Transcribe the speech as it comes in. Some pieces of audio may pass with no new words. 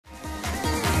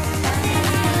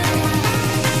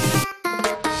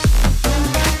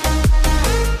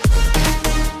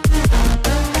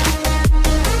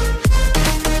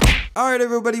Alright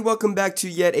everybody, welcome back to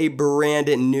yet a brand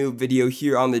new video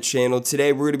here on the channel.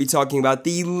 Today we're going to be talking about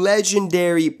the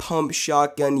legendary pump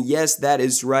shotgun. Yes, that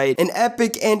is right. An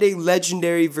epic and a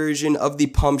legendary version of the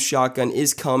pump shotgun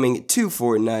is coming to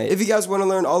Fortnite. If you guys want to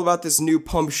learn all about this new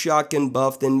pump shotgun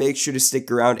buff, then make sure to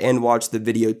stick around and watch the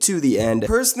video to the end.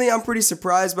 Personally, I'm pretty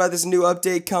surprised by this new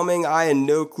update coming. I had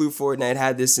no clue Fortnite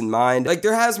had this in mind. Like,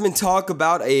 there has been talk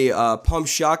about a pump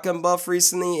shotgun buff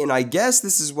recently, and I guess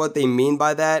this is what they mean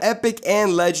by that. Epic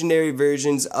and legendary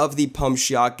versions of the pump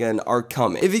shotgun are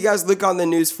coming. If you guys look on the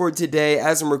news for today,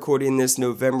 as I'm recording this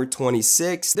November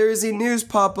 26th, there is a news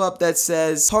pop-up that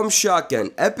says pump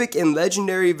shotgun, epic and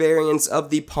legendary variants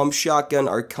of the pump shotgun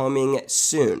are coming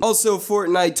soon. Also,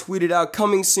 Fortnite tweeted out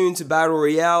coming soon to Battle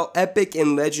Royale, epic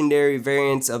and legendary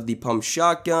variants of the pump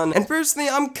shotgun. And personally,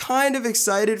 I'm kind of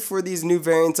excited for these new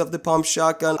variants of the pump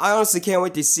shotgun. I honestly can't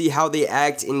wait to see how they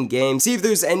act in game, see if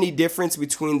there's any difference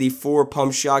between the 4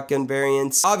 pump shotgun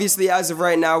variants. Obviously, as of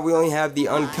right now, we only have the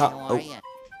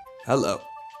hello.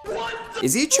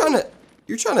 Is he trying to...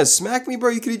 You're trying to smack me, bro?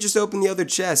 You could have just opened the other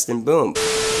chest and boom.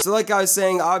 So like I was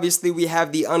saying, obviously we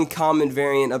have the uncommon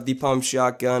variant of the pump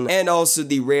shotgun and also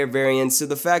the rare variant. So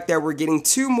the fact that we're getting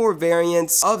 2 more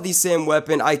variants of the same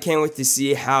weapon, I can't wait to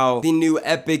see how the new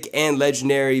epic and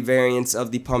legendary variants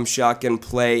of the pump shotgun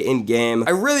play in game.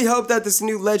 I really hope that this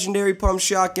new legendary pump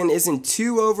shotgun isn't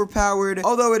too overpowered.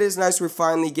 Although it is nice we're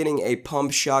finally getting a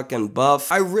pump shotgun buff.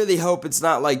 I really hope it's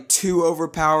not like too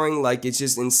overpowering, like it's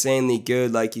just insanely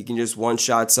good, like you can just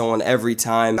one-shot someone every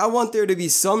time. I want there to be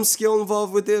some skill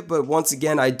involved with it, but once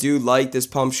again, I do like this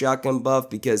pump shotgun buff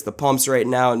because the pumps right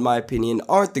now, in my opinion,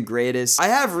 aren't the greatest. I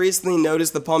have recently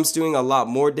noticed the pumps doing a lot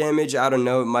more damage. I don't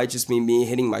know, it might just be me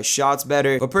hitting my shots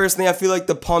better, but personally, I feel like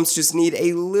the pumps just need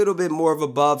a little bit more of a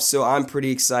buff, so I'm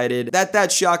pretty excited that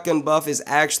that shotgun buff is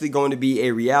actually going to be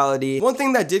a reality. One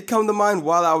thing that did come to mind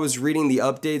while I was reading the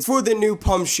updates for the new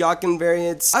pump shotgun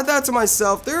variants, I thought to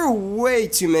myself, there are way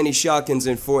too many shotguns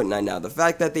in Fortnite now. The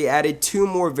fact that they added 2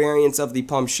 more variants of the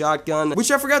pump shotgun,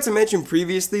 which I forgot to mention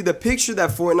previously, the picture that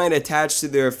Fortnite attached to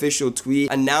their official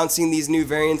tweet announcing these new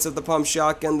variants of the pump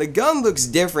shotgun, the gun looks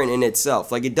different in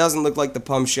itself. Like, it doesn't look like the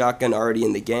pump shotgun already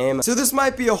in the game. So this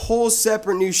might be a whole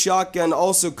separate new shotgun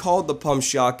also called the pump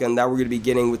shotgun that we're going to be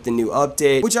getting with the new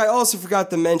update, which I also forgot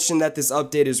to mention that this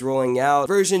update is rolling out.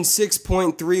 Version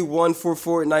 6.31 for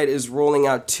Fortnite is rolling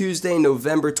out Tuesday,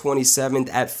 November 27th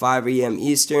at 5 AM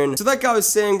Eastern. So like I was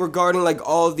saying regarding like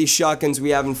all of these shotguns we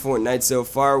have in Fortnite so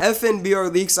far,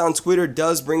 FNBR Leaks on Twitter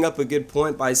does bring up a good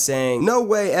point by saying, no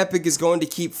way Epic is going to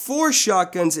keep 4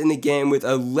 shotguns in the game with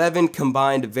 11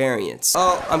 combined variants.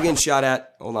 Oh, I'm getting shot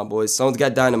at. Hold on, boys. Someone's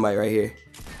got dynamite right here.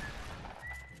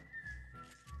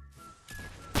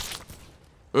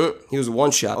 He was a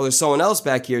one-shot. Oh, there's someone else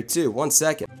back here too. 1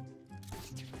 second.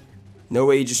 No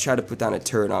way you just tried to put down a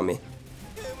turret on me.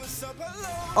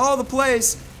 Oh, the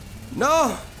place.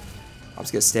 No. I'm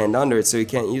just gonna stand under it so he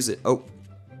can't use it. Oh.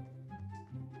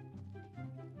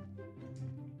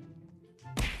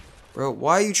 Bro,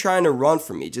 why are you trying to run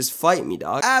from me? Just fight me,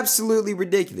 dog. Absolutely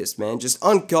ridiculous, man. Just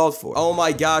uncalled for. Oh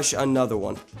my gosh, another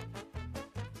one.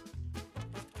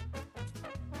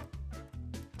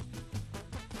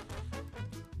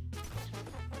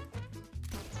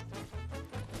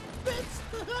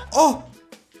 Oh!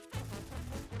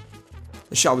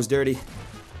 The shot was dirty.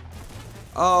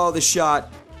 Oh, the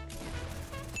shot.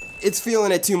 It's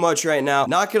feeling it too much right now.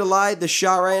 Not gonna lie, the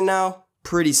shot right now,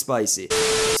 pretty spicy.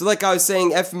 So like I was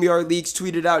saying, FNBR Leaks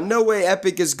tweeted out, no way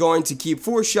Epic is going to keep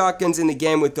 4 shotguns in the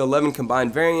game with 11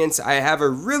 combined variants. I have a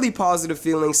really positive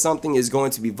feeling something is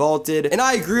going to be vaulted. And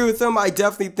I agree with them. I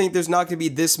definitely think there's not going to be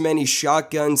this many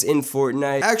shotguns in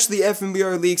Fortnite. Actually,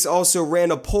 FNBR Leaks also ran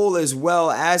a poll as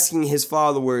well asking his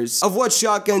followers of what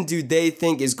shotgun do they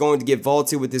think is going to get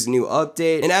vaulted with this new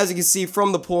update. And as you can see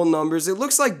from the poll numbers, it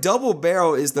looks like double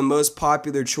barrel is the most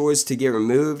popular choice to get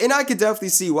removed. And I could definitely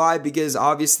see why, because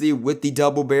obviously with the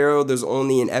double barrel, there's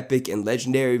only an epic and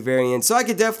legendary variant. So I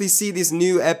could definitely see these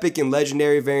new epic and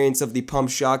legendary variants of the pump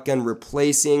shotgun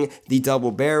replacing the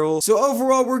double barrel. So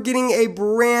overall, we're getting a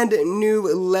brand new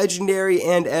legendary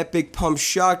and epic pump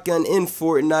shotgun in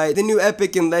Fortnite. The new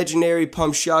epic and legendary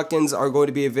pump shotguns are going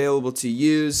to be available to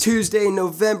use Tuesday,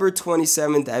 November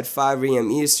 27th at 5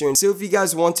 AM Eastern. So if you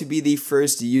guys want to be the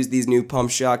first to use these new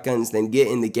pump shotguns, then get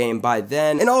in the game by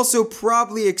then. And also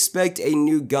probably expect a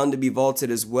new gun to be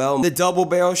vaulted as well. The double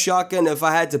barrel barrel shotgun if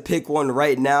I had to pick one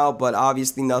right now, but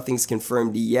obviously nothing's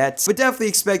confirmed yet. But definitely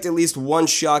expect at least one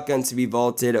shotgun to be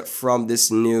vaulted from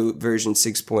this new version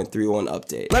 6.31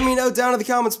 update. Let me know down in the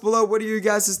comments below, what are your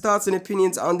guys' thoughts and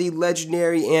opinions on the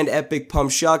legendary and epic pump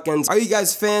shotguns? Are you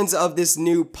guys fans of this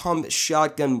new pump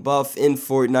shotgun buff in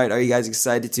Fortnite? Are you guys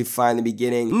excited to finally be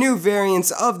getting new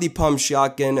variants of the pump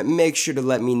shotgun? Make sure to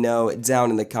let me know down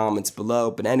in the comments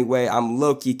below. But anyway, I'm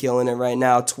low-key killing it right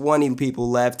now. 20 people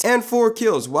left and 4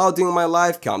 kills while doing my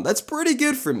live count. That's pretty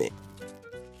good for me.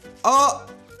 Oh,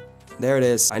 there it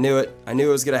is. I knew it. I knew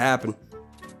it was gonna happen.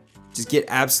 Just get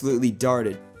absolutely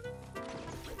darted.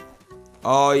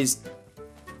 Oh, he's...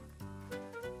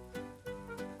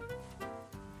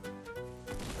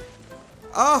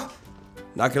 Oh!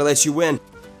 Not gonna let you win.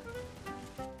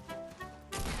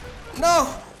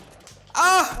 No!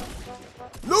 Ah!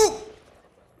 No!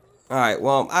 Alright,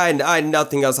 well, I had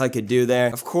nothing else I could do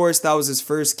there. Of course, that was his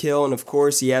first kill, and of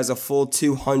course, he has a full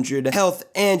 200 health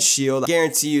and shield. I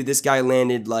guarantee you, this guy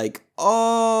landed, like,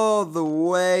 all the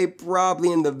way,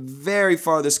 probably in the very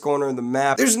farthest corner of the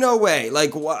map. There's no way.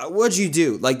 Like, what'd you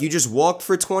do? Like, you just walked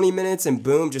for 20 minutes and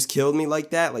boom, just killed me like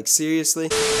that? Like, seriously?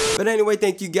 But anyway,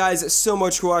 thank you guys so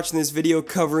much for watching this video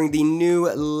covering the new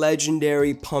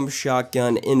legendary pump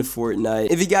shotgun in Fortnite.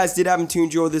 If you guys did happen to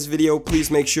enjoy this video, please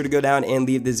make sure to go down and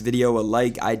leave this video a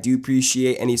like. I do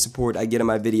appreciate any support I get on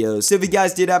my videos. So if you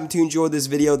guys did happen to enjoy this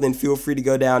video, then feel free to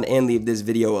go down and leave this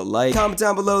video a like. Comment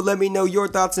down below, let me know your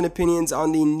thoughts and opinions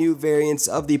on the new variants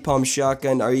of the pump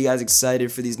shotgun. Are you guys excited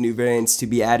for these new variants to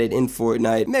be added in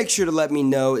Fortnite? Make sure to let me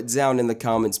know down in the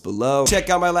comments below. Check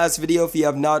out my last video if you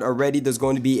have not already. There's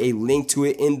going to be a link to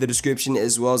it in the description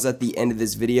as well as at the end of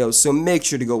this video, so make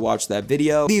sure to go watch that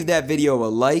video. Leave that video a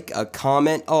like, a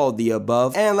comment, all the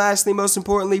above. And lastly, most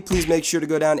importantly, please make sure to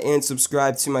go down and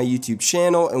subscribe to my YouTube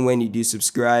channel, and when you do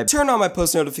subscribe, turn on my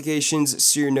post notifications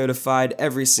so you're notified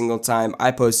every single time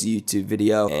I post a YouTube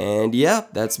video. And yeah,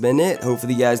 that's been it.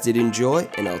 Hopefully you guys did enjoy,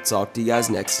 and I'll talk to you guys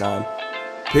next time.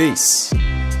 Peace.